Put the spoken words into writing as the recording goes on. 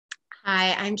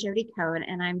Hi, I'm Jody Cohen,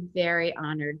 and I'm very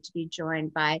honored to be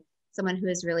joined by someone who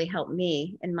has really helped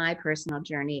me in my personal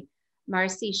journey,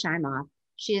 Marci Shimoff.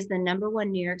 She is the #1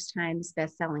 New York Times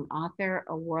bestselling author,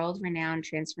 a world-renowned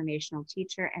transformational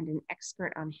teacher, and an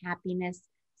expert on happiness,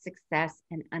 success,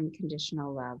 and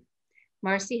unconditional love.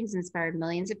 Marci has inspired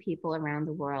millions of people around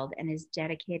the world and is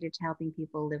dedicated to helping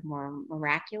people live more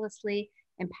miraculously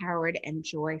empowered and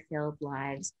joy-filled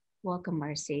lives. Welcome,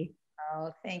 Marci.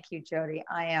 Oh, thank you, Jody.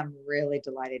 I am really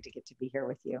delighted to get to be here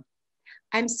with you.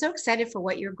 I'm so excited for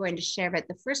what you're going to share, but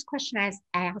the first question I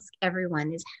ask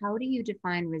everyone is, how do you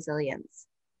define resilience?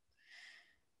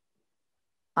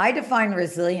 I define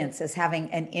resilience as having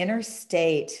an inner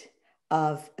state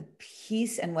of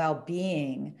peace and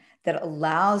well-being that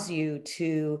allows you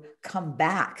to come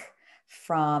back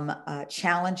from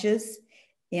challenges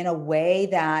in a way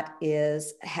that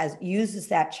uses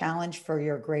that challenge for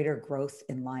your greater growth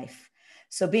in life.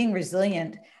 So being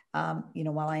resilient,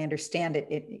 while I understand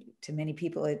it to many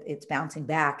people, it's bouncing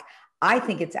back. I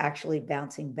think it's actually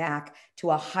bouncing back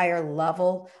to a higher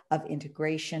level of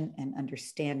integration and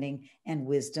understanding and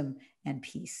wisdom and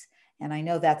peace. And I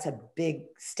know that's a big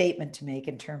statement to make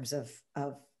in terms of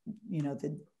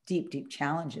the deep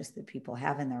challenges that people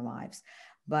have in their lives.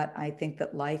 But I think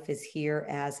that life is here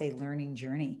as a learning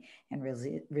journey, and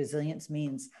resilience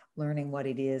means learning what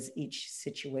it is each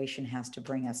situation has to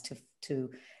bring us to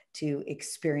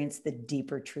experience the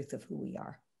deeper truth of who we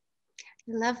are.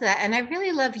 I love that. And I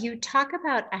really love you talk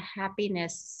about a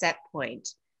happiness set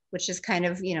point, which is kind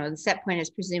of, the set point is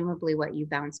presumably what you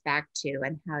bounce back to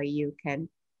and how you can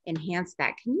enhance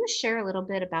that. Can you share a little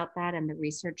bit about that and the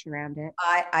research around it?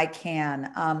 I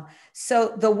can.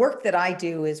 So the work that I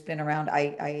do has been around.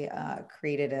 I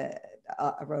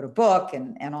wrote a book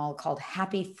and all called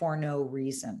Happy for No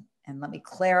Reason. And let me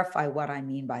clarify what I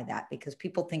mean by that, because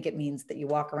people think it means that you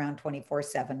walk around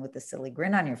 24/7 with a silly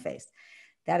grin on your face.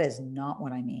 That is not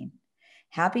what I mean.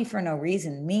 Happy for no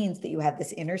reason means that you have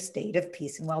this inner state of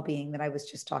peace and well-being that I was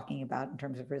just talking about in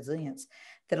terms of resilience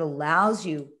that allows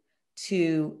you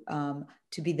to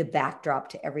be the backdrop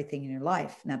to everything in your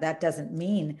life. Now, that doesn't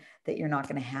mean that you're not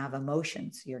going to have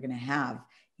emotions. You're going to have,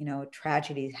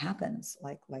 tragedy happens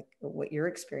like what your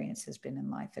experience has been in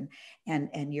life,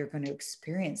 and you're going to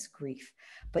experience grief,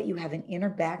 but you have an inner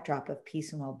backdrop of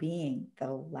peace and well-being that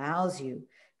allows you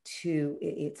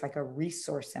it's like a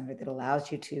resource center that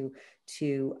allows you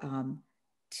to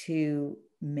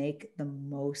make the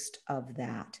most of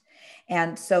that.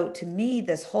 And so to me,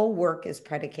 this whole work is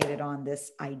predicated on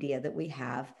this idea that we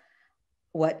have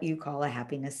what you call a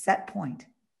happiness set point.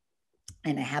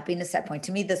 And a happiness set point,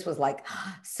 to me, this was like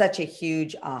such a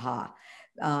huge aha.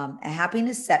 A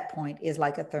happiness set point is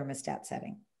like a thermostat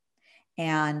setting.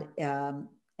 And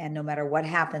no matter what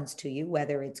happens to you,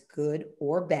 whether it's good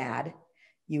or bad,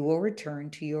 you will return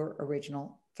to your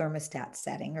original thermostat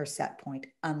setting or set point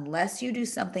unless you do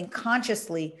something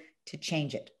consciously to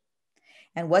change it.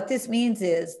 And what this means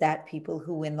is that people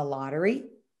who win the lottery,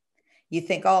 you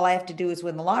think, oh, all I have to do is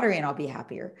win the lottery and I'll be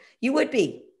happier. You would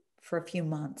be for a few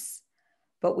months.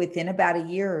 But within about a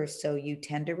year or so, you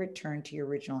tend to return to your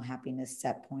original happiness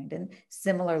set point. And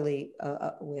similarly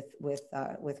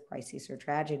with crises or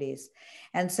tragedies.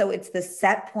 And so it's the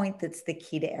set point that's the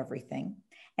key to everything.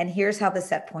 And here's how the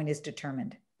set point is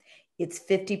determined. It's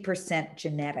 50%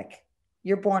 genetic.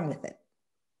 You're born with it.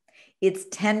 It's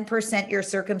 10% your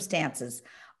circumstances.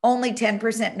 Only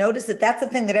 10%. Notice that that's the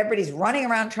thing that everybody's running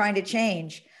around trying to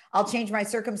change. I'll change my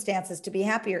circumstances to be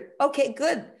happier. Okay,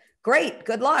 good. Great.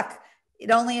 Good luck. It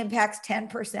only impacts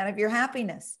 10% of your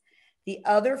happiness. The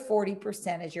other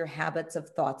 40% is your habits of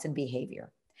thoughts and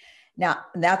behavior. Now,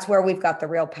 that's where we've got the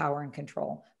real power and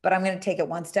control. But I'm going to take it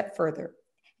one step further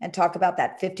and talk about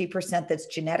that 50% that's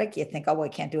genetic. You think, oh, well, I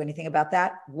can't do anything about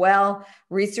that. Well,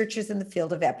 researchers in the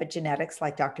field of epigenetics,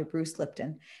 like Dr. Bruce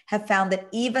Lipton, have found that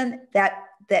even that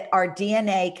our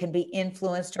DNA can be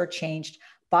influenced or changed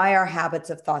by our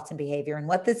habits of thoughts and behavior. And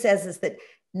what this says is that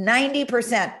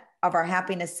 90% of our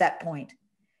happiness set point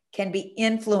can be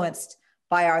influenced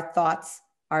by our thoughts,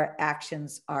 our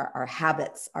actions, our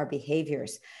habits, our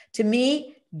behaviors. To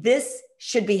me, this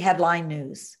should be headline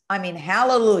news. I mean,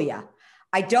 hallelujah.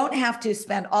 I don't have to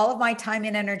spend all of my time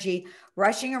and energy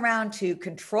rushing around to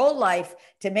control life,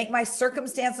 to make my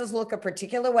circumstances look a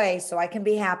particular way so I can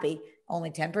be happy,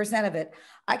 only 10% of it.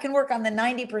 I can work on the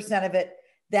 90% of it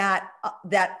that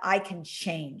I can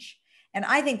change. And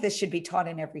I think this should be taught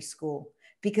in every school,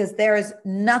 because there is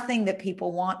nothing that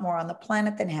people want more on the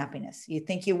planet than happiness. You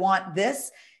think you want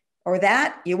this or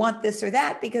that, you want this or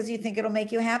that because you think it'll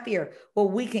make you happier. Well,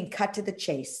 we can cut to the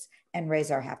chase and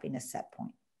raise our happiness set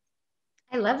point.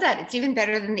 I love that. It's even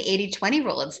better than the 80-20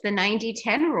 rule. It's the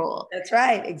 90-10 rule. That's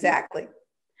right. Exactly.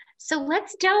 So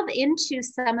let's delve into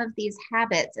some of these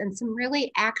habits and some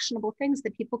really actionable things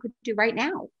that people could do right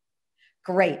now.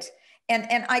 Great. And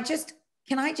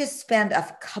can I just spend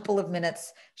a couple of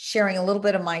minutes sharing a little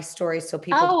bit of my story so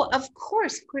people. Oh, of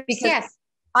course. Because Yes.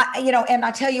 and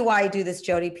I'll tell you why I do this,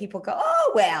 Jody. People go,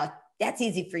 oh, well, that's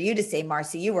easy for you to say,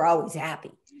 Marci, you were always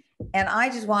happy. And I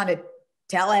just want to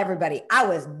tell everybody, I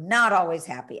was not always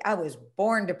happy. I was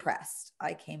born depressed.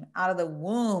 I came out of the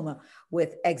womb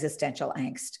with existential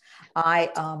angst. I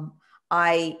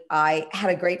had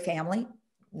a great family.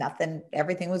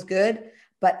 Everything was good.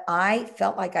 But I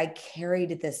felt like I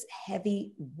carried this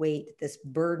heavy weight, this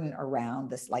burden around,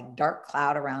 this like dark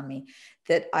cloud around me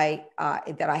that I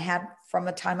had from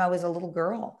the time I was a little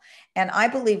girl. And I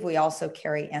believe we also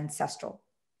carry ancestral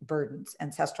burdens,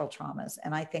 ancestral traumas.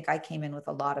 And I think I came in with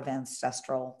a lot of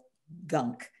ancestral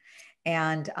gunk.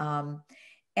 And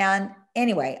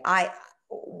anyway,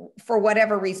 for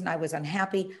whatever reason, I was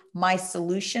unhappy. My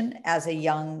solution as a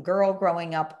young girl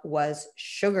growing up was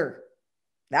sugar.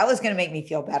 That was going to make me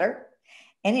feel better.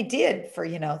 And it did for,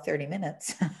 30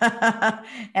 minutes.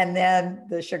 And then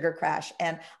the sugar crash.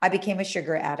 And I became a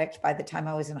sugar addict. By the time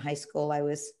I was in high school, I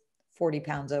was 40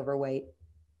 pounds overweight.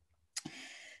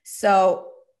 So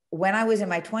when I was in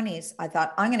my 20s, I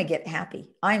thought, I'm going to get happy.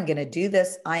 I'm going to do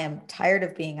this. I am tired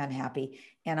of being unhappy.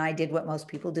 And I did what most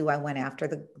people do. I went after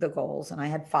the goals, and I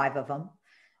had 5 of them.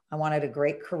 I wanted a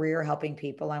great career helping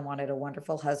people. I wanted a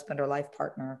wonderful husband or life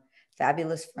partner,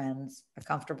 fabulous friends, a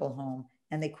comfortable home,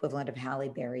 and the equivalent of Halle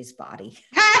Berry's body.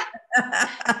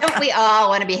 Don't we all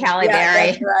want to be Halle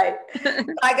Berry? That's right.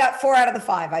 I got 4 out of the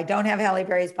 5. I don't have Halle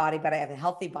Berry's body, but I have a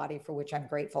healthy body for which I'm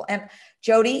grateful. And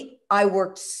Jody, I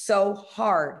worked so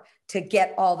hard to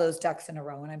get all those ducks in a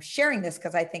row. And I'm sharing this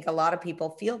because I think a lot of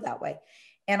people feel that way.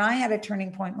 And I had a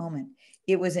turning point moment.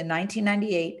 It was in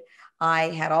 1998. I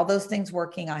had all those things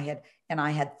working.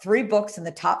 I had 3 books in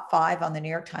the top 5 on the New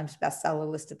York Times bestseller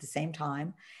list at the same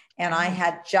time. And I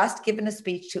had just given a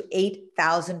speech to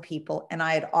 8,000 people, and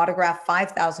I had autographed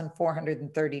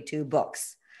 5,432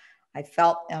 books. I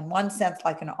felt in one sense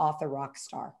like an author rock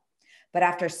star. But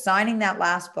after signing that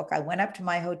last book, I went up to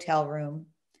my hotel room,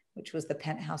 which was the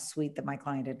penthouse suite that my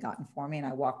client had gotten for me. And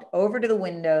I walked over to the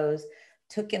windows,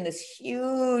 took in this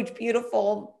huge,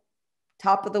 beautiful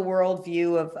top of the world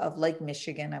view of Lake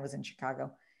Michigan. I was in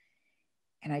Chicago.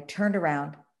 And I turned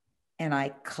around and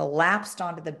I collapsed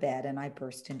onto the bed and I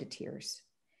burst into tears.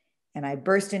 And I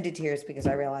burst into tears because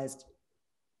I realized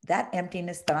that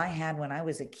emptiness that I had when I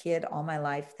was a kid all my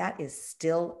life, that is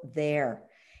still there.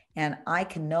 And I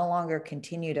can no longer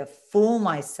continue to fool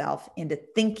myself into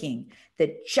thinking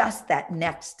that just that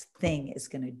next thing is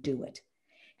going to do it.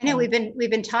 I know we've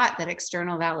been taught that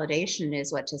external validation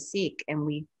is what to seek, and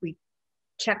we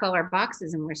check all our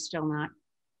boxes and we're still not.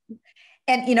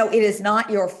 And it is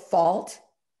not your fault.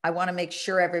 I want to make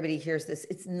sure everybody hears this.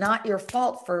 It's not your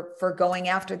fault for going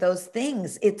after those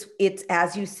things. It's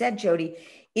as you said, Jody,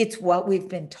 it's what we've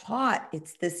been taught.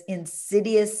 It's this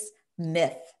insidious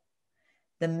myth,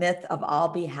 the myth of I'll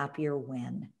be happier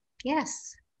when.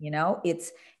 Yes.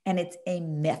 It's a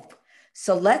myth.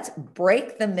 So let's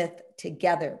break the myth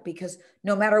together, because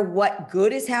no matter what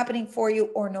good is happening for you,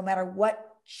 or no matter what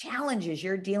challenges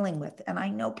you're dealing with, and I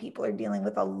know people are dealing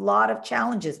with a lot of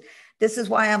challenges. This is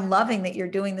why I'm loving that you're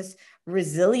doing this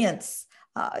resilience,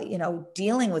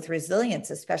 dealing with resilience,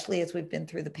 especially as we've been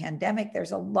through the pandemic.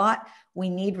 There's a lot we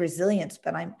need resilience,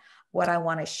 but what I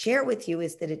want to share with you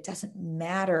is that it doesn't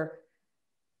matter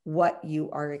what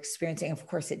you are experiencing. Of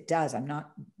course it does. I'm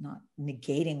not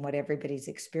negating what everybody's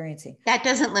experiencing. That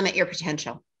doesn't limit your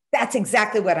potential. That's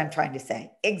exactly what I'm trying to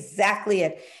say. Exactly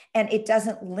it. And it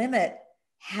doesn't limit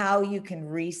how you can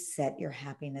reset your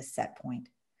happiness set point.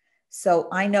 So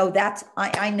I know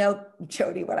I know,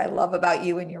 Jody, what I love about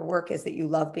you and your work is that you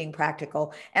love being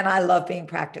practical, and I love being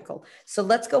practical. So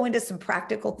let's go into some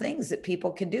practical things that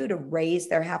people can do to raise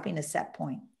their happiness set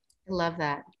point. I love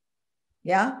that.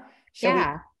 Yeah.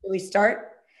 Shall we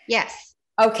start? Yes.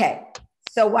 Okay.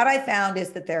 So what I found is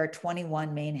that there are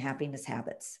 21 main happiness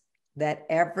habits that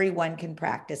everyone can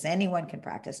practice, anyone can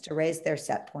practice to raise their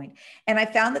set point. And I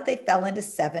found that they fell into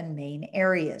 7 main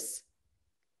areas.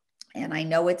 And I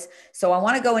know so I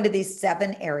want to go into these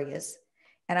 7 areas,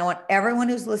 and I want everyone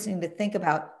who's listening to think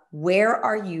about, where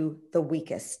are you the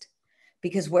weakest?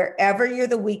 Because wherever you're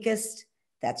the weakest,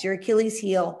 that's your Achilles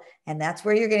heel. And that's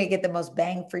where you're going to get the most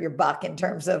bang for your buck in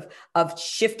terms of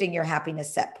shifting your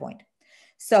happiness set point.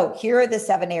 So here are the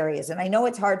 7 areas. And I know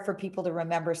it's hard for people to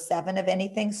remember 7 of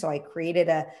anything. So I created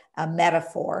a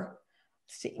metaphor.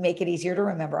 to make it easier to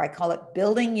remember, I call it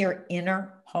building your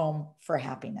inner home for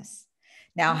happiness.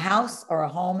 Now, a house or a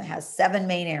home has 7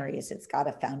 main areas. It's got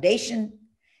a foundation,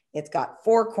 it's got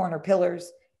 4 corner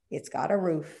pillars, it's got a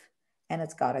roof, and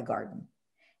it's got a garden.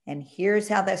 And here's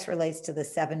how this relates to the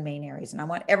 7 main areas. And I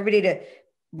want everybody to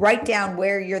write down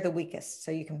where you're the weakest.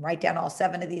 So you can write down all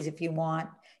 7 of these if you want.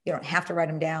 You don't have to write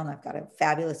them down. I've got a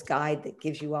fabulous guide that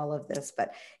gives you all of this,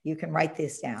 but you can write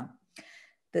this down.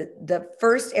 The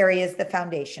first area is the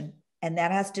foundation, and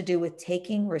that has to do with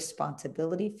taking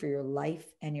responsibility for your life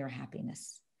and your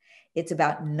happiness. It's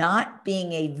about not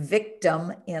being a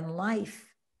victim in life.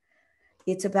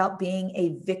 It's about being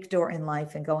a victor in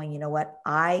life and going, you know what?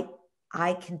 I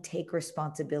can take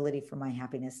responsibility for my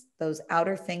happiness. Those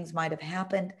outer things might have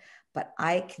happened, but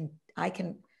I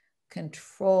can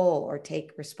control or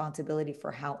take responsibility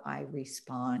for how I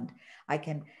respond. I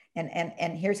can,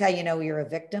 and here's how you know you're a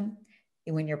victim: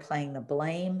 when you're playing the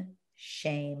blame,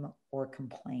 shame, or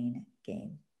complain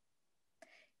game.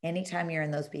 Anytime you're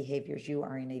in those behaviors, you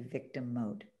are in a victim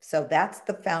mode. So that's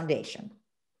the foundation.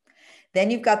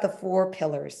 Then you've got the 4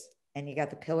 pillars, and you got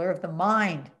the pillar of the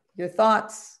mind, your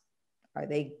thoughts. Are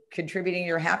they contributing to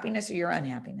your happiness or your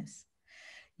unhappiness?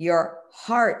 Your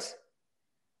heart.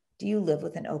 Do you live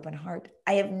with an open heart?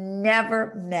 I have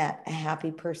never met a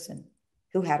happy person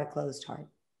who had a closed heart.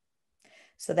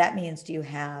 So that means, do you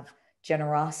have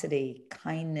generosity,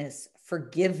 kindness,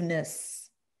 forgiveness,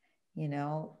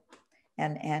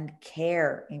 and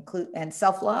care, and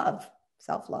self-love.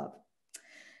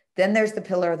 Then there's the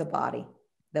pillar of the body.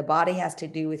 The body has to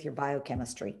do with your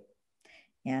biochemistry.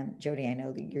 And Jody, I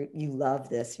know that you love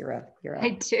this. You're a I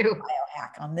do.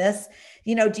 biohack on this.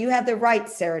 Do you have the right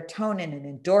serotonin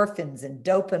and endorphins and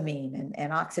dopamine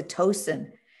and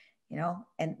oxytocin?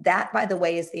 And that, by the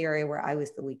way, is the area where I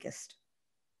was the weakest.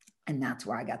 And that's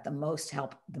where I got the most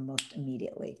help the most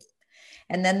immediately.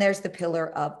 And then there's the pillar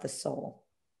of the soul.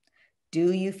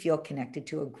 Do you feel connected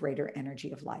to a greater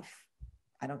energy of life?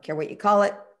 I don't care what you call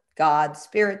it. God,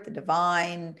 spirit, the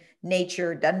divine,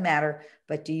 nature, doesn't matter.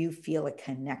 But do you feel a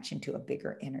connection to a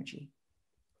bigger energy?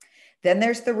 Then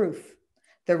there's the roof.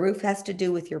 The roof has to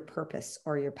do with your purpose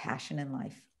or your passion in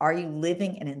life. Are you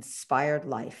living an inspired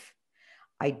life?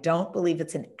 I don't believe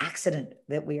it's an accident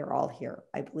that we are all here.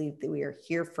 I believe that we are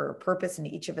here for a purpose, and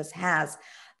each of us has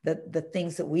the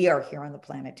things that we are here on the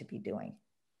planet to be doing.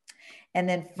 And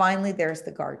then finally, there's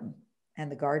the garden.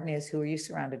 And the garden is, who are you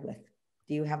surrounded with?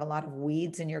 Do you have a lot of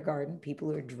weeds in your garden, people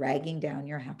who are dragging down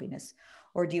your happiness?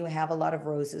 Or do you have a lot of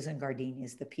roses and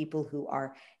gardenias, the people who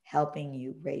are helping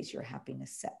you raise your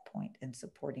happiness set point and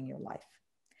supporting your life?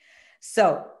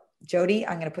 So, Jody,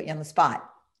 I'm going to put you on the spot.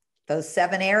 Those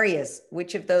 7 areas,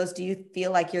 which of those do you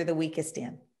feel like you're the weakest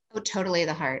in? Oh, totally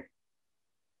the heart.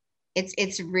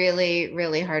 It's really,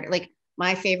 really hard. Like,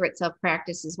 my favorite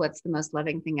self-practice is, what's the most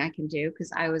loving thing I can do?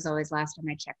 Because I was always last on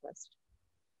my checklist.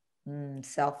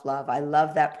 Self-love. I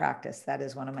love that practice. That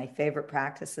is one of my favorite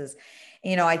practices.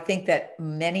 I think that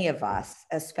many of us,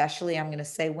 especially I'm going to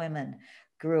say women,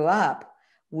 grew up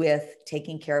with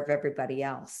taking care of everybody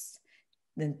else.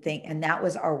 And that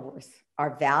was our worth.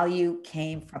 Our value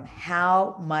came from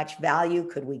how much value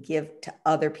could we give to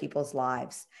other people's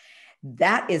lives.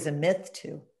 That is a myth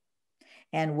too.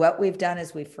 And what we've done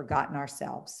is we've forgotten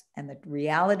ourselves. And the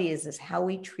reality is how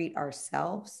we treat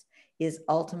ourselves is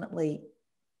ultimately,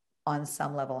 on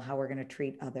some level, how we're going to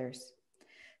treat others.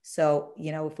 So,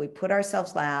 if we put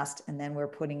ourselves last and then we're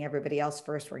putting everybody else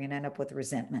first, we're going to end up with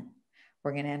resentment.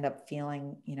 We're going to end up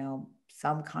feeling,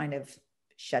 some kind of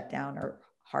shutdown or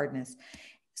hardness.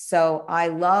 So I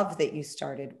love that you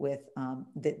started with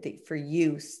that for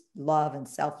you, love and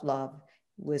self-love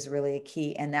was really a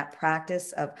key. And that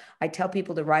practice of, I tell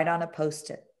people to write on a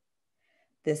Post-it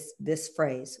this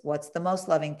phrase: what's the most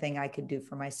loving thing I could do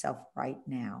for myself right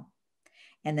now?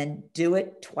 And then do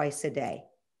it twice a day.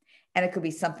 And it could be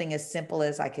something as simple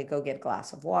as, I could go get a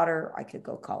glass of water. I could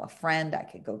go call a friend. I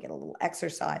could go get a little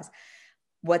exercise.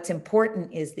 What's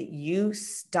important is that you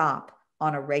stop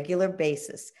on a regular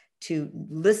basis to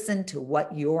listen to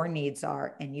what your needs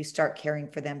are, and you start caring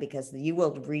for them, because you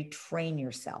will retrain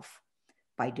yourself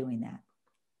by doing that.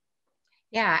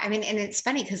 Yeah. I mean, and it's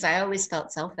funny because I always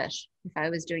felt selfish if I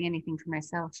was doing anything for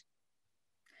myself.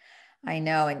 I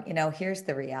know. And, here's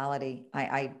the reality.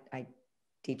 I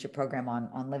teach a program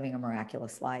on living a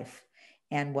miraculous life.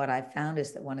 And what I've found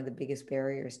is that one of the biggest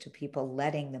barriers to people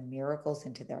letting the miracles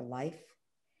into their life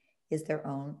is their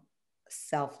own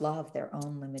self-love, their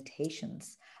own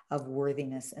limitations of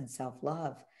worthiness and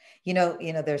self-love.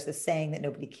 There's the saying that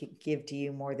nobody can give to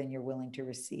you more than you're willing to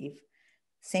receive.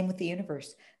 Same with the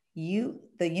universe. The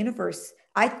universe,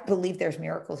 I believe there's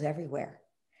miracles everywhere.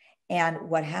 And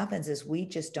what happens is we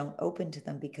just don't open to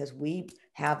them because we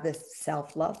have this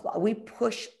self-love. We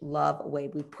push love away.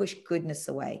 We push goodness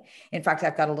away. In fact,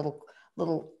 I've got a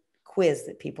little quiz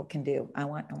that people can do. I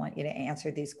want you to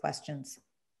answer these questions.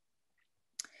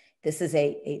 This is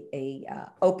a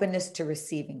openness to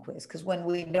receiving quiz, because when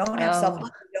we don't have self-love,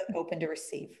 we don't open to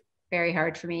receive. Very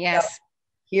hard for me. Yes.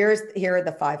 So here are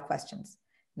the 5 questions.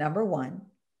 Number 1,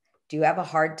 do you have a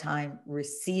hard time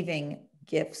receiving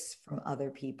gifts from other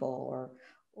people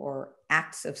or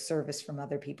acts of service from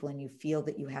other people, and you feel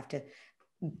that you have to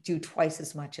do twice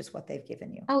as much as what they've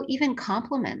given you? Oh, even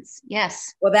compliments.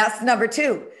 Yes. Well, that's number 2.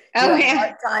 Do you have a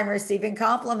hard time receiving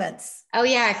compliments? Oh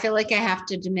yeah. I feel like I have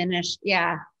to diminish.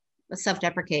 Yeah.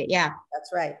 Self-deprecate. Yeah.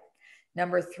 That's right.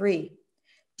 Number 3,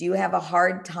 do you have a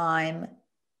hard time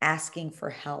asking for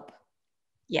help?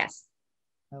 Yes.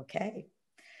 Okay.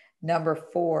 Number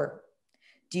 4,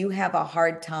 do you have a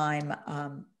hard time?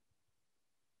 I'm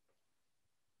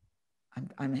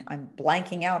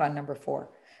blanking out on number 4.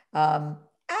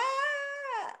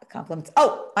 Compliments.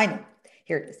 Oh, I know.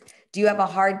 Here it is. Do you have a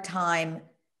hard time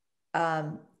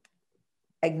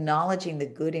acknowledging the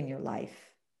good in your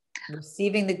life,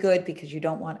 receiving the good, because you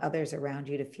don't want others around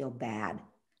you to feel bad?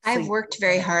 I've worked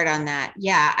very hard on that.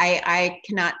 Yeah, I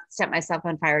cannot set myself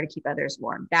on fire to keep others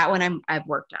warm. That one I've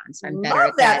worked on, so I'm better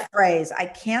at that. Phrase. I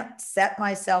can't set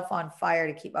myself on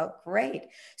fire to keep. Oh, great.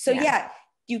 So yeah,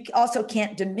 you also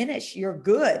can't diminish your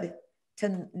good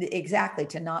to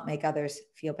not make others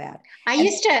feel bad. I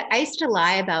used to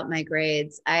lie about my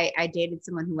grades. I dated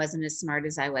someone who wasn't as smart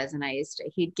as I was, and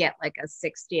he'd get like a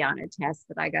 60 on a test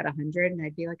that I got 100, and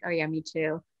I'd be like, oh yeah, me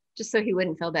too, just so he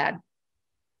wouldn't feel bad.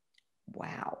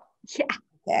 Wow. Yeah.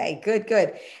 Okay,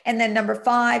 good. And then number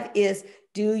 5 is,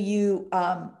 do you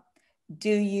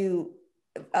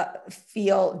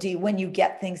feel, when you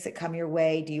get things that come your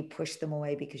way, do you push them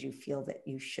away because you feel that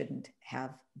you shouldn't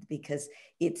have, because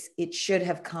it should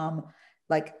have come,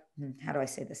 like, how do I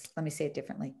say this? Let me say it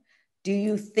differently. Do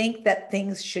you think that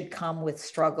things should come with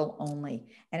struggle only?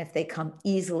 And if they come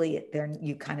easily, then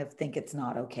you kind of think it's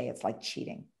not okay. It's like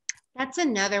cheating. That's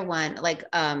another one. Like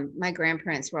my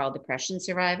grandparents were all depression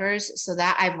survivors, so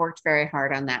that I've worked very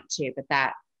hard on that too. But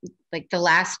that, like the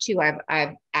last 2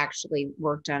 I've actually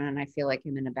worked on, and I feel like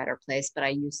I'm in a better place, but I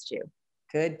used to.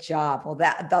 Good job. Well,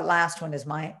 the last one is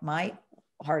my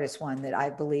hardest one, that I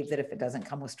believe that if it doesn't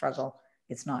come with struggle,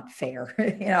 it's not fair.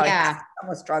 It doesn't come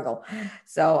with struggle.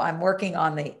 So I'm working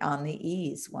on the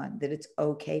ease one, that it's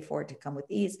okay for it to come with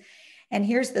ease. And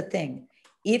here's the thing.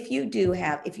 If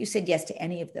you said yes to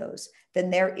any of those, then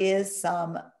there is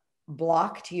some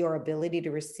block to your ability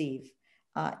to receive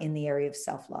in the area of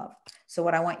self-love. So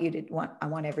what I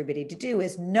want everybody to do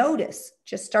is notice,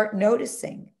 just start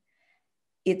noticing.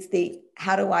 It's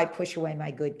how do I push away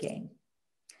my good game?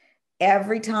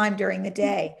 Every time during the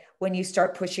day, when you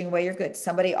start pushing away your good,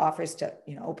 somebody offers to,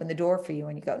 open the door for you,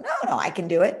 and you go, no, I can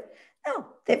do it. No,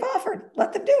 they've offered,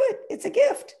 let them do it. It's a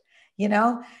gift,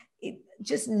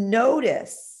 just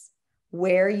notice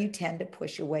where you tend to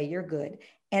push away your good.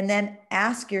 And then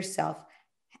ask yourself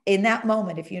in that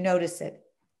moment, if you notice it,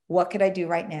 what could I do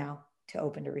right now to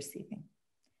open to receiving?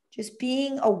 Just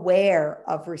being aware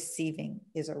of receiving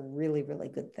is a really, really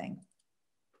good thing.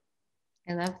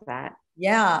 I love that.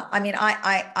 Yeah. I mean,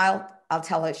 I'll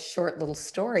tell a short little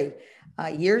story.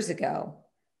 Years ago,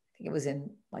 I think it was in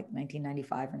like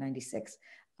 1995 or 96.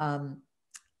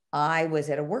 I was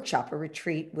at a workshop, a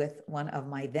retreat, with one of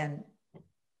my then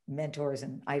mentors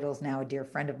and idols, now a dear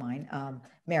friend of mine,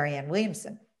 Marianne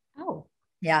Williamson. Oh,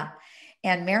 yeah.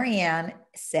 And Marianne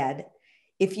said,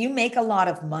 if you make a lot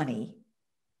of money,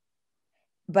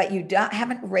 but you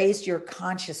haven't raised your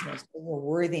consciousness or your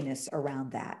worthiness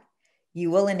around that,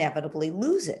 you will inevitably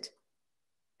lose it.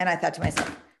 And I thought to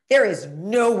myself, there is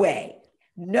no way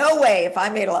if I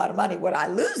made a lot of money would I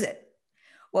lose it.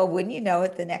 Well, wouldn't you know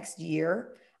it, the next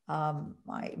year,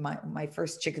 my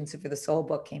first Chicken Soup for the Soul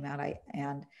book came out,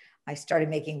 and I started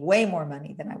making way more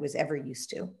money than I was ever used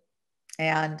to.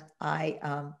 And I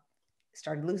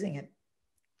started losing it.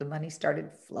 The money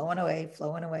started flowing away.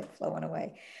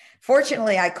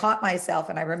 Fortunately, I caught myself,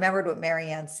 and I remembered what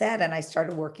Marianne said, and I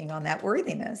started working on that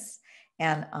worthiness.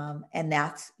 And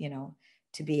that's,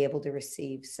 to be able to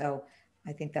receive. So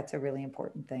I think that's a really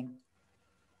important thing.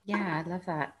 Yeah, I love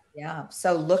that. Yeah.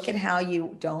 So look at how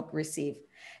you don't receive.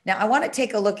 Now, I want to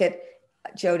take a look at,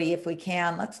 Jody, if we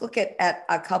can, let's look at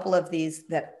a couple of these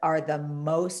that are the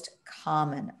most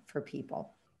common for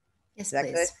people. Yes, Is that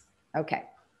please. good? Okay.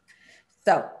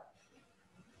 So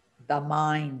the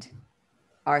mind,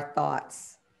 our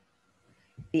thoughts.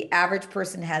 The average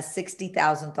person has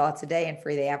 60,000 thoughts a day, and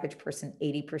for the average person,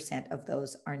 80% of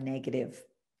those are negative.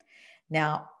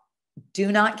 Now,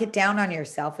 do not get down on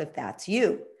yourself if that's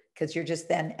you, because you're just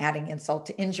then adding insult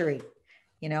to injury.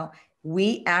 You know,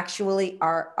 we actually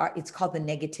are it's called the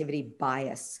negativity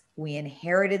bias. We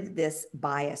inherited this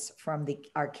bias from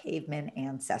our caveman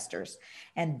ancestors.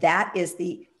 And that is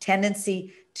the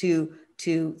tendency to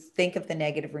think of the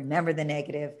negative, remember the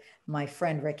negative. My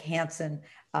friend Rick Hansen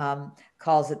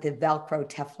calls it the Velcro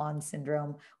Teflon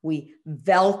syndrome. We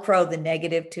Velcro the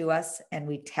negative to us and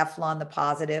we Teflon the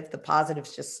positive. The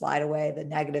positives just slide away. The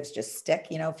negatives just stick.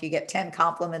 You know, if you get 10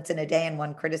 compliments in a day and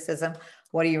 1 criticism,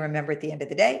 what do you remember at the end of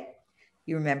the day?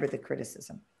 You remember the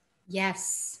criticism.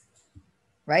 Yes.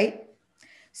 Right?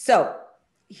 So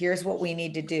here's what we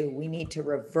need to do. We need to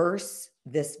reverse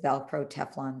this Velcro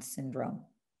Teflon syndrome.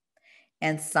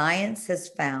 And science has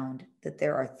found that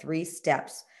there are 3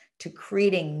 steps to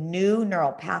creating new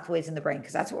neural pathways in the brain,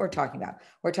 because that's what we're talking about.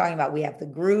 We're talking about we have the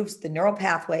grooves, the neural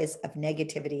pathways of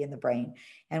negativity in the brain,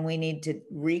 and we need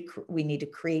to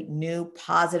create new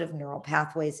positive neural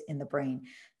pathways in the brain.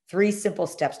 3 simple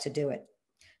steps to do it.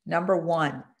 Number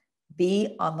 1,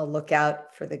 be on the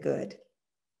lookout for the good.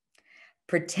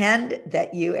 Pretend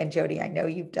that you, and Jody, I know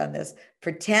you've done this,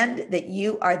 pretend that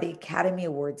you are the Academy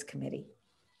Awards committee.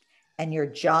 And your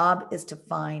job is to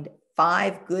find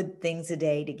 5 good things a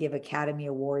day to give Academy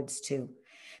Awards to.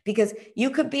 Because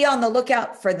you could be on the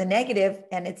lookout for the negative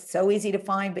and it's so easy to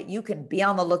find, but you can be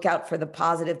on the lookout for the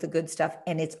positive, the good stuff.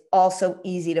 And it's also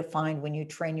easy to find when you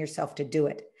train yourself to do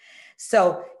it.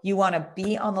 So you want to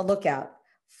be on the lookout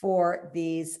for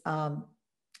these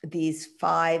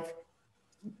 5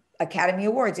 Academy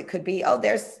Awards. It could be, oh,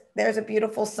 there's a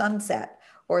beautiful sunset.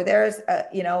 Or there's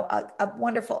a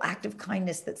wonderful act of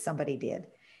kindness that somebody did.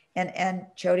 And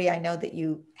Jody, I know that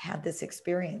you had this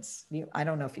experience. I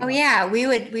don't know if you. Oh yeah, we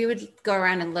would go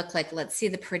around and look like, let's see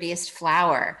the prettiest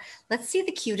flower. Let's see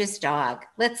the cutest dog.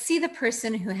 Let's see the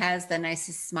person who has the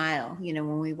nicest smile,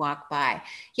 when we walk by.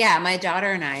 Yeah, my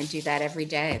daughter and I do that every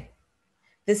day.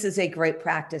 This is a great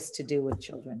practice to do with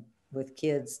children, with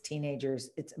kids,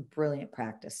 teenagers. It's a brilliant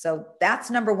practice. So that's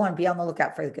number 1, be on the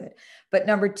lookout for the good. But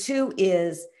number 2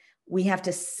 is we have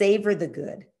to savor the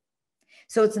good.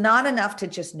 So it's not enough to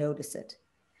just notice it.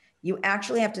 You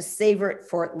actually have to savor it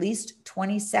for at least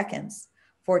 20 seconds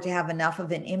for it to have enough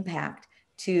of an impact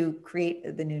to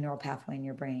create the new neural pathway in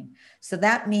your brain. So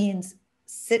that means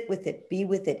sit with it, be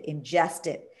with it, ingest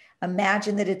it.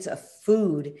 Imagine that it's a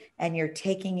food and you're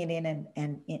taking it in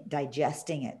and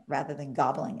digesting it rather than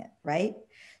gobbling it, right?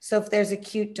 So if there's a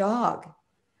cute dog,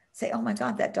 say, oh my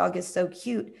God, that dog is so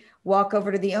cute. Walk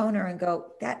over to the owner and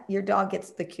go, your dog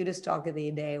gets the cutest dog of the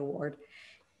day award.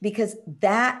 Because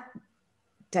that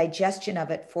digestion of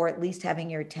it, for at least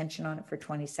having your attention on it for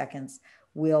 20 seconds,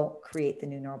 will create the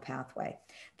new neural pathway.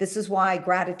 This is why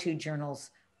gratitude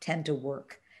journals tend to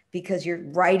work, because you're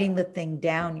writing the thing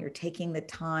down. You're taking the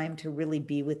time to really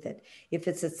be with it. If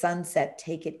it's a sunset,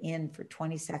 take it in for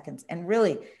 20 seconds and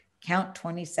really count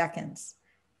 20 seconds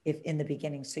if in the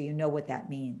beginning, so you know what that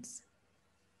means.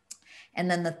 And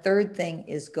then the third thing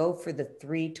is go for the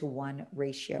 3-to-1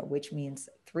 ratio, which means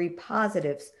 3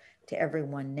 positives to every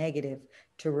 1 negative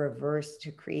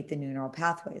to create the new neural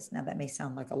pathways. Now that may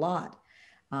sound like a lot,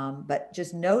 but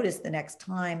just notice the next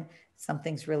time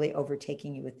something's really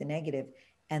overtaking you with the negative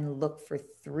and look for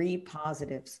 3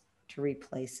 positives to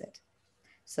replace it.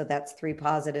 So that's 3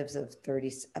 positives of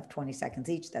 20 seconds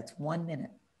each. That's 1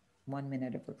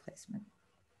 minute of replacement.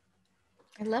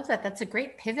 I love that. That's a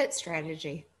great pivot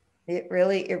strategy. It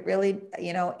really,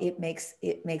 it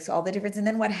makes all the difference. And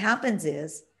then what happens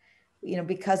is,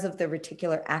 because of the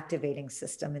reticular activating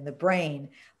system in the brain,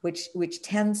 which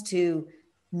tends to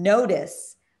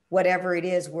notice whatever it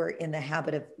is we're in the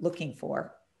habit of looking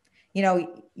for.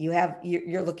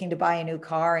 You're looking to buy a new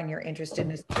car and you're interested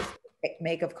in a specific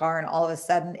make of car, and all of a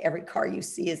sudden every car you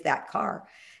see is that car.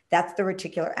 That's the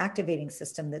reticular activating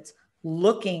system that's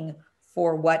looking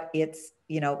for what it's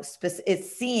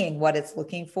seeing what it's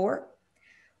looking for.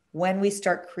 When we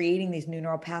start creating these new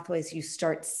neural pathways, you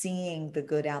start seeing the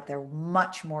good out there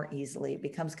much more easily. It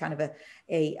becomes kind of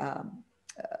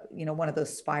one of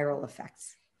those spiral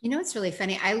effects. It's really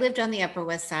funny. I lived on the Upper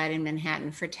West Side in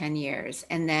Manhattan for 10 years.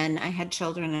 And then I had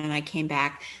children and I came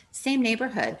back, same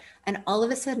neighborhood. And all of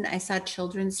a sudden I saw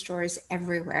children's stores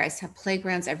everywhere. I saw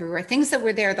playgrounds everywhere, things that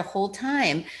were there the whole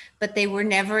time, but they were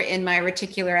never in my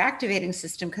reticular activating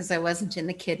system because I wasn't in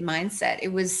the kid mindset.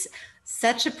 It was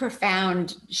such a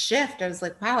profound shift. I was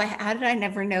like, wow, how did I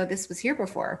never know this was here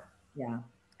before? Yeah,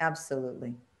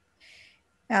 absolutely.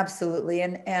 Absolutely.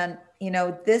 And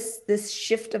this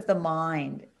shift of the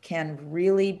mind can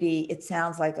really be, it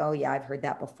sounds like, oh yeah, I've heard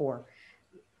that before.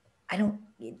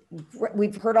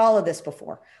 we've heard all of this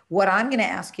before. What I'm going to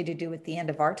ask you to do at the end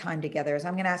of our time together is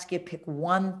I'm going to ask you to pick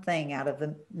one thing out of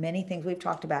the many things we've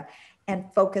talked about and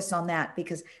focus on that,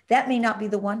 because that may not be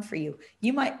the one for you.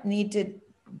 You might need to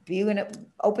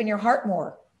open your heart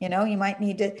more. You know, you might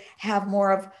need to have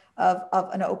more of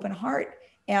an open heart.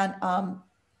 And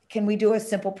can we do a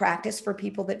simple practice for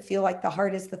people that feel like the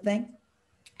heart is the thing?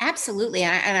 Absolutely.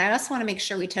 And I also want to make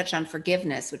sure we touch on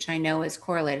forgiveness, which I know is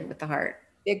correlated with the heart.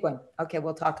 Big one. Okay,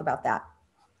 we'll talk about that.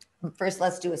 First,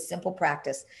 let's do a simple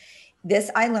practice. This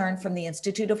I learned from the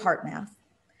Institute of Heart Math.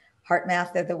 Heart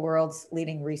Math, they're the world's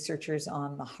leading researchers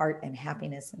on the heart and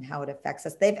happiness and how it affects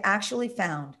us. They've actually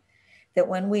found that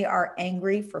when we are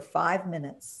angry for 5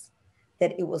 minutes,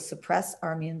 that it will suppress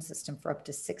our immune system for up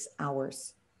to 6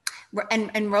 hours.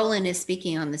 And Roland is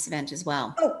speaking on this event as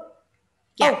well. Oh,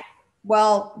 yeah. Oh,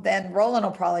 well, then Roland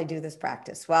will probably do this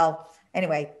practice. Well,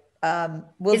 anyway,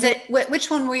 which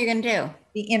one were you going to do?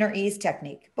 The inner ease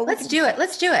technique. But let's do it.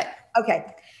 Let's do it.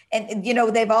 Okay. And, you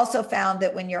know, they've also found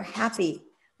that when you're happy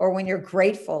or when you're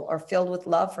grateful or filled with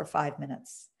love for 5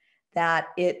 minutes, that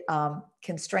it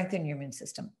can strengthen your immune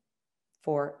system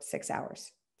for 6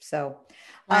 hours. So,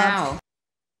 wow.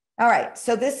 All right.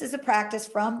 So this is a practice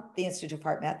from the Institute of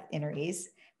Heart Math, Inner Ease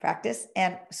practice.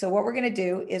 And so what we're going to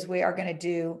do is we are going to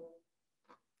do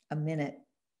a minute,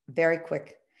 very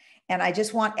quick. And I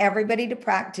just want everybody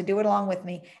to do it along with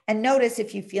me. And notice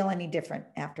if you feel any different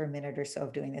after a minute or so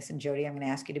of doing this. And Jody, I'm going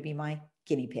to ask you to be my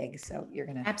guinea pig. So you're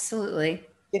going to absolutely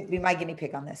be my guinea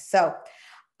pig on this. So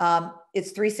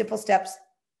it's 3 simple steps.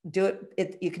 Do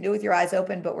it. You can do it with your eyes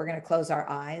open, but we're going to close our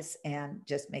eyes and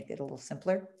just make it a little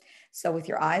simpler. So with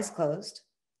your eyes closed,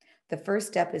 the first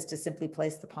step is to simply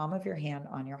place the palm of your hand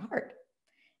on your heart.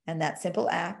 And that simple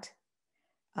act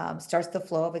starts the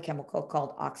flow of a chemical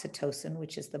called oxytocin,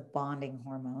 which is the bonding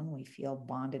hormone. We feel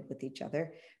bonded with each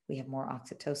other. We have more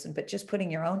oxytocin, but just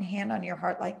putting your own hand on your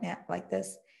heart like that, like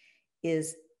this,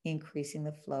 is increasing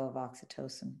the flow of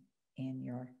oxytocin in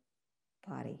your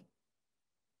body.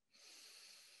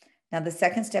 Now, the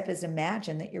second step is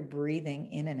imagine that you're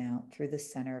breathing in and out through the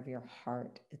center of your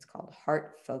heart. It's called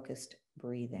heart-focused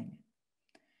breathing.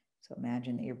 So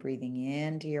imagine that you're breathing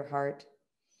into your heart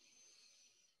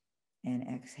and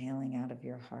exhaling out of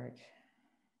your heart.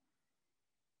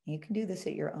 You can do this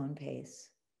at your own pace.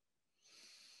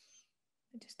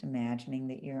 Just imagining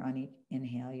that you're on each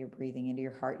inhale, you're breathing into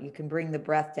your heart. You can bring the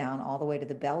breath down all the way to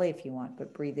the belly if you want,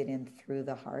 but breathe it in through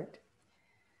the heart.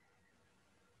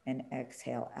 And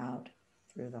exhale out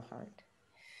through the heart.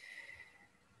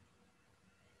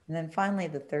 And then finally,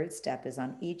 the third step is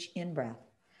on each in-breath.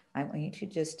 I want you to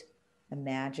just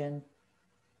imagine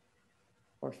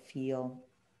or feel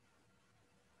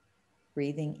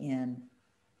breathing in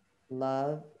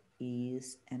love,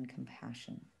 ease, and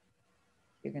compassion.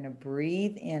 You're going to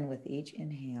breathe in with each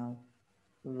inhale,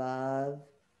 love,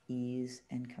 ease,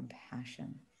 and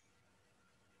compassion.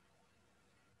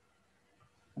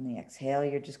 On the exhale,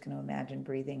 you're just going to imagine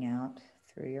breathing out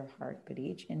through your heart. But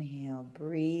each inhale,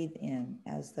 breathe in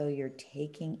as though you're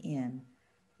taking in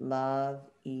love,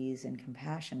 ease, and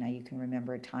compassion. Now you can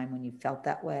remember a time when you felt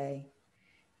that way.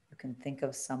 You can think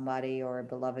of somebody or a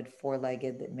beloved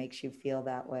four-legged that makes you feel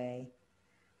that way.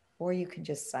 Or you can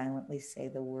just silently say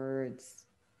the words,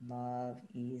 love,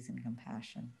 ease, and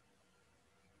compassion.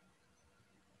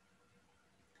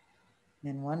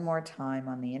 And one more time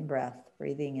on the in-breath,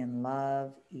 breathing in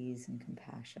love, ease, and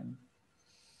compassion.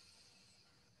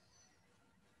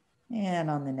 And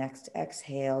on the next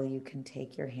exhale, you can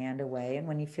take your hand away. And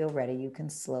when you feel ready, you can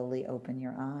slowly open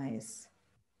your eyes.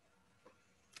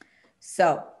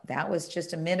 So that was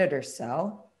just a minute or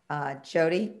so.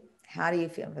 Jody, how do you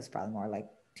feel? It was probably more like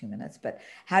 2 minutes, but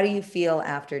how do you feel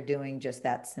after doing just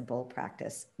that simple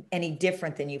practice? Any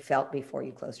different than you felt before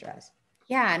you closed your eyes?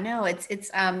 Yeah, no, it's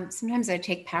sometimes I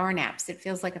take power naps. It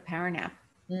feels like a power nap.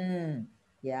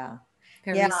 Yeah.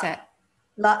 Reset.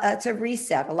 It's a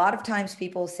reset. A lot of times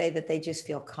people say that they just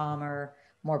feel calmer,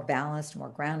 more balanced, more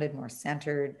grounded, more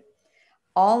centered.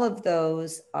 All of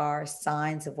those are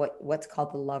signs of what's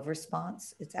called the love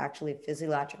response. It's actually a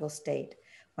physiological state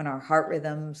when our heart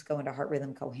rhythms go into heart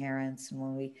rhythm coherence and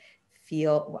when we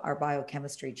feel our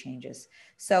biochemistry changes.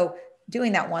 So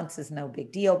doing that once is no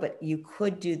big deal, but you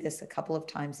could do this a couple of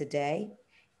times a day,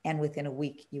 and within a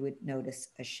week, you would notice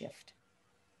a shift.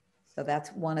 So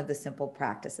that's one of the simple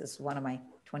practices, one of my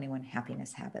 21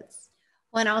 happiness habits.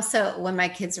 Well, and also when my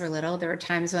kids were little, there were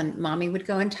times when mommy would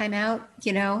go in timeout,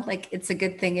 you know, like it's a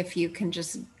good thing if you can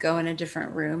just go in a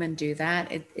different room and do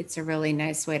that. It's a really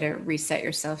nice way to reset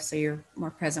yourself so you're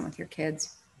more present with your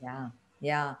kids.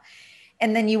 Yeah.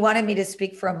 And then you wanted me to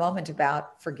speak for a moment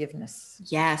about forgiveness.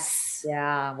 Yes.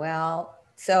 Yeah, well,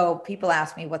 so people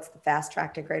ask me, what's the fast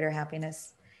track to greater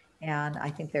happiness? And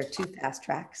I think there are two fast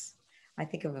tracks. I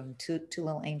think of them two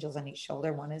little angels on each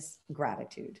shoulder. One is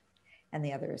gratitude, and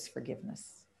the other is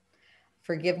forgiveness.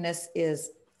 Forgiveness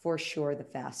is for sure the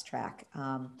fast track.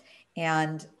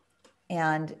 And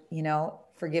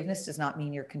forgiveness does not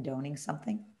mean you're condoning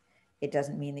something. It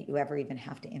doesn't mean that you ever even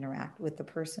have to interact with the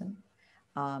person.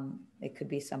 It could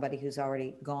be somebody who's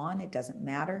already gone. It doesn't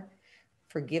matter.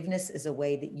 Forgiveness is a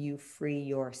way that you free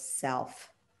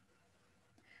yourself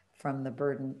from the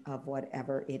burden of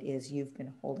whatever it is you've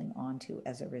been holding on to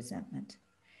as a resentment.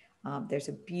 There's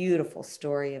a beautiful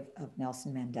story of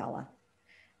Nelson Mandela,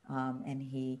 and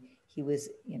he was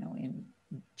in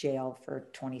jail for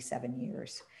 27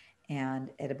 years, and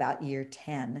at about year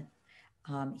 10,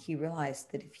 he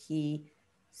realized that if he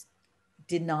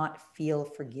did not feel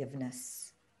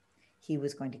forgiveness, it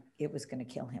was going to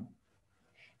kill him.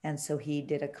 And so he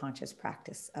did a conscious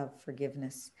practice of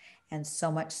forgiveness. And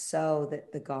so much so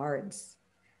that the guards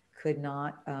could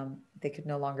not, they could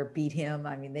no longer beat him.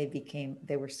 I mean,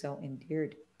 they were so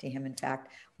endeared to him. In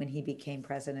fact, when he became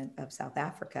president of South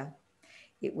Africa,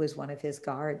 it was one of his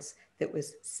guards that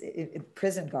was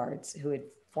prison guards who had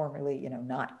formerly,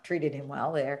 not treated him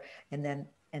well there. And then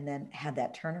had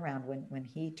that turnaround when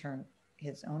he turned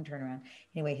his own turnaround.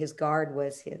 Anyway, his guard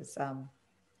was his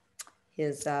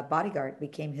bodyguard,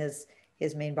 became his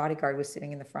main bodyguard, was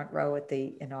sitting in the front row at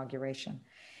the inauguration.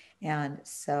 And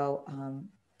so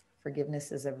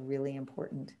forgiveness is a really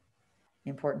important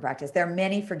practice. There are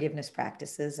many forgiveness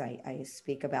practices. I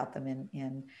speak about them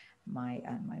in my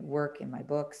work, in my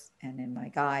books, and in my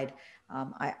guide.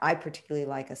 I particularly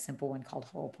like a simple one called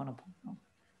Ho'oponopono.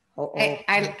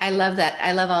 I love that.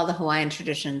 I love all the Hawaiian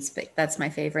traditions, but that's my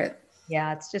favorite.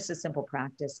 Yeah, it's just a simple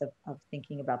practice of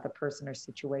thinking about the person or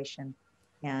situation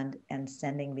and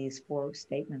sending these 4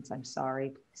 statements. I'm sorry,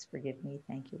 please forgive me,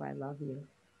 thank you, I love you.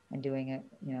 And doing it,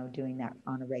 doing that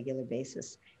on a regular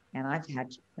basis. And I've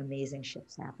had amazing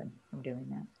shifts happen from doing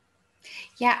that.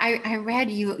 Yeah, I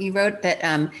read you wrote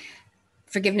that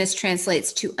forgiveness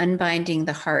translates to unbinding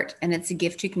the heart, and it's a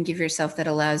gift you can give yourself that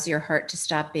allows your heart to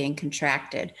stop being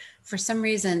contracted. For some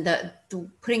reason, the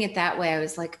putting it that way, I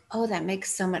was like, oh, that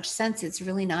makes so much sense. It's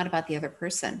really not about the other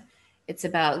person. It's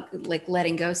about like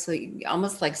letting go, so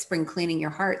almost like spring cleaning your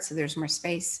heart, so there's more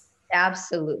space.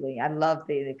 Absolutely. I love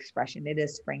the expression. It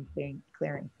is spring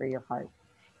clearing for your heart.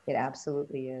 It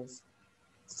absolutely is.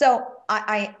 So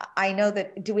I know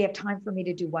that, do we have time for me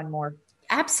to do one more?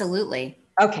 Absolutely.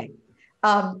 Okay.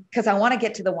 Because I want to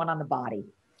get to the one on the body.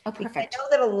 Oh, perfect. I know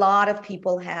that a lot of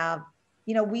people have,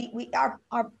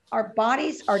 our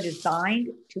bodies are designed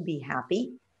to be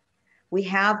happy. We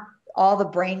have all the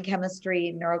brain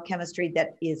chemistry, neurochemistry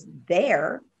that is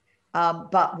there,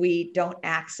 but we don't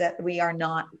access. We are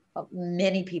not.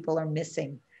 Many people are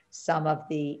missing some of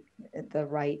the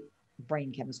right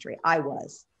brain chemistry. I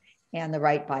was, and the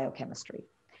right biochemistry,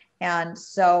 and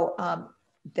so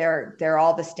they're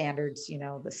all the standards.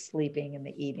 The sleeping and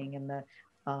the eating and the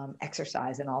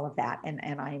exercise and all of that,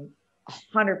 and I'm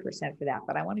 100% for that.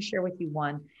 But I want to share with you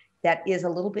one that is a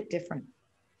little bit different,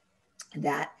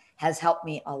 that has helped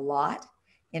me a lot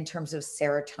in terms of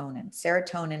serotonin.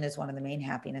 Serotonin is one of the main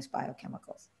happiness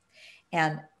biochemicals.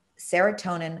 And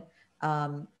serotonin,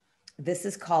 this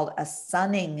is called a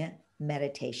sunning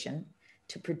meditation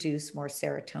to produce more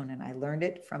serotonin. I learned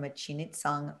it from a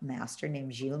Chinitsang master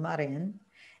named Gilles Marin,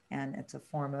 and it's a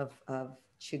form of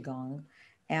Qigong.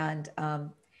 And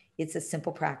it's a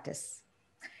simple practice.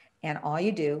 And all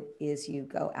you do is you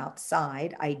go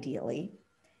outside, ideally,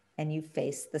 and you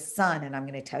face the sun. And I'm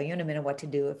going to tell you in a minute what to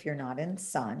do if you're not in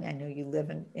sun. I know you live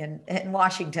in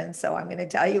Washington, so I'm going to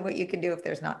tell you what you can do if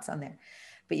there's not sun there.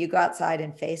 But you go outside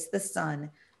and face the sun.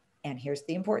 And here's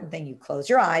the important thing. You close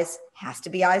your eyes, has to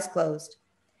be eyes closed.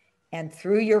 And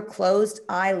through your closed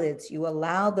eyelids, you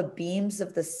allow the beams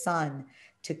of the sun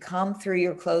to come through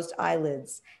your closed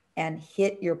eyelids and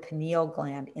hit your pineal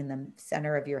gland in the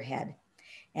center of your head.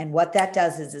 And what that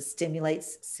does is it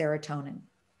stimulates serotonin.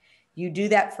 You do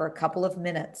that for a couple of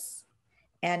minutes,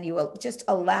 and you will just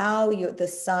allow the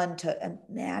sun to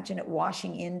imagine it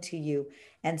washing into you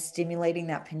and stimulating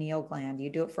that pineal gland. You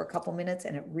do it for a couple minutes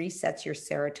and it resets your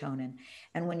serotonin.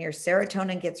 And when your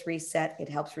serotonin gets reset, it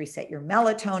helps reset your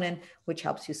melatonin, which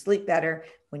helps you sleep better.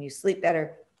 When you sleep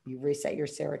better, you reset your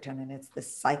serotonin. It's the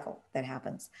cycle that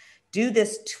happens. Do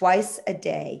this twice a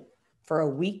day for a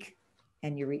week,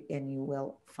 and you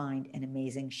will find an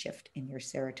amazing shift in your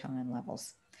serotonin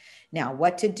levels. Now,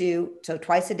 what to do? So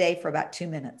twice a day for about 2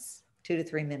 minutes, 2 to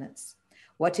 3 minutes.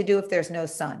 What to do if there's no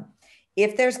sun?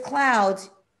 If there's clouds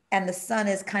and the sun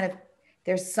is kind of,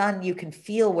 there's sun, you can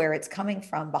feel where it's coming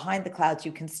from behind the clouds,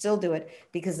 you can still do it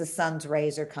because the sun's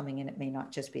rays are coming in. It may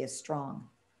not just be as strong.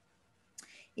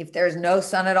 If there's no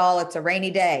sun at all, it's a rainy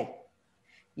day,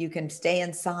 you can stay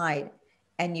inside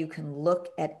and you can look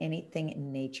at anything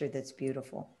in nature that's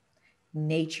beautiful.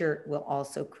 Nature will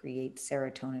also create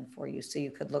serotonin for you. So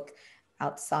you could look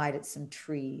outside at some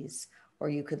trees, or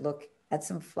you could look at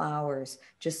some flowers,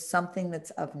 just something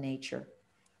that's of nature,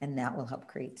 and that will help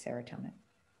create serotonin.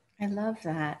 I love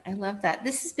that. I love that.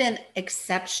 This has been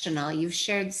exceptional. You've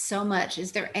shared so much.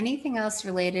 Is there anything else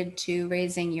related to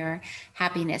raising your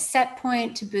happiness set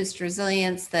point to boost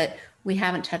resilience that we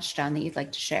haven't touched on that you'd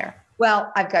like to share?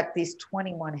 Well, I've got these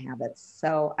 21 habits.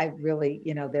 So I really,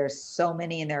 there's so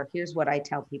many in there. Here's what I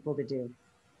tell people to do.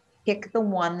 Pick the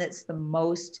one that's the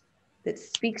most, that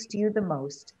speaks to you the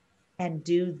most, and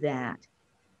do that.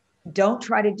 Don't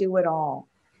try to do it all.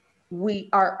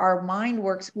 Our mind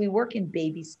works, we work in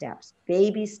baby steps.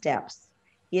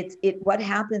 What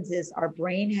happens is our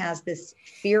brain has this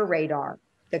fear radar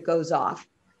that goes off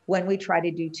when we try to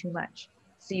do too much.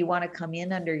 So you want to come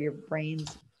in under your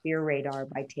brain's fear radar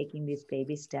by taking these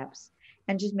baby steps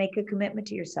and just make a commitment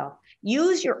to yourself.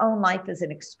 Use your own life as an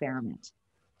experiment.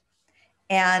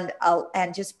 And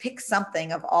just pick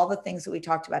something of all the things that we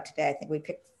talked about today. I think we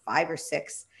picked 5 or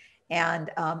 6, and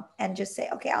just say,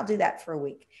 okay, I'll do that for a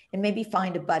week, and maybe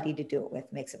find a buddy to do it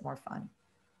with. Makes it more fun.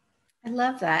 I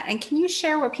love that. And can you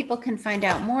share where people can find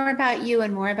out more about you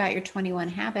and more about your 21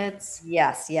 habits?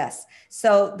 Yes.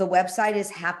 So the website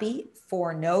is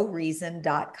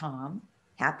happyfornoreason.com.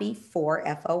 Happy4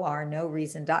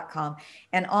 noreason.com.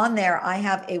 And on there, I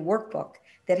have a workbook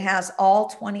that has all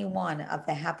 21 of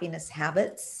the happiness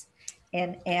habits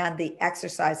and the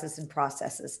exercises and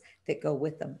processes that go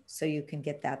with them. So you can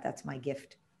get that. That's my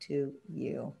gift to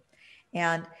you.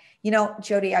 And,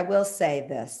 Jody, I will say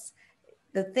this.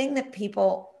 The thing that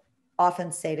people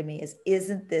often say to me is,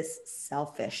 isn't this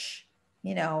selfish,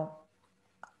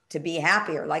 to be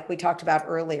happier, like we talked about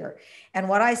earlier? And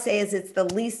what I say is, it's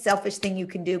the least selfish thing you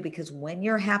can do, because when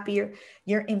you're happier,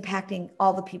 you're impacting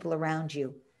all the people around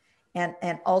you.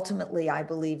 And ultimately, I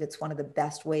believe it's one of the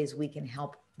best ways we can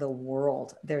help the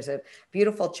world. There's a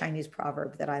beautiful Chinese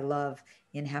proverb that I love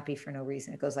in Happy for No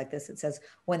Reason. It goes like this. It says,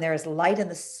 when there is light in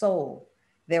the soul,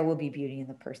 there will be beauty in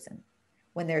the person.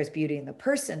 When there is beauty in the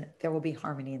person, there will be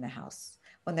harmony in the house.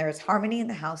 When there is harmony in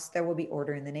the house, there will be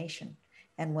order in the nation.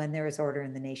 And when there is order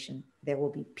in the nation, there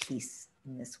will be peace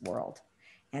in this world.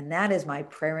 And that is my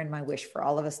prayer and my wish for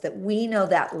all of us, that we know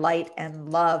that light and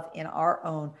love in our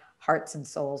own hearts and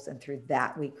souls. And through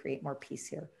that, we create more peace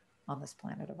here on this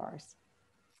planet of ours.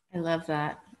 I love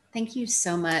that. Thank you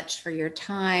so much for your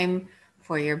time,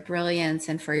 for your brilliance,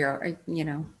 and for your,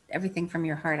 everything from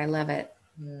your heart. I love it.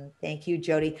 Thank you,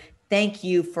 Jody. Thank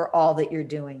you for all that you're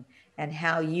doing and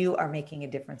how you are making a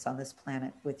difference on this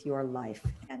planet with your life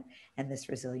and this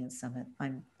Resilience Summit.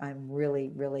 I'm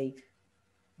really, really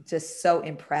just so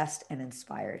impressed and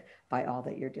inspired by all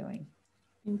that you're doing.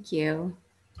 Thank you.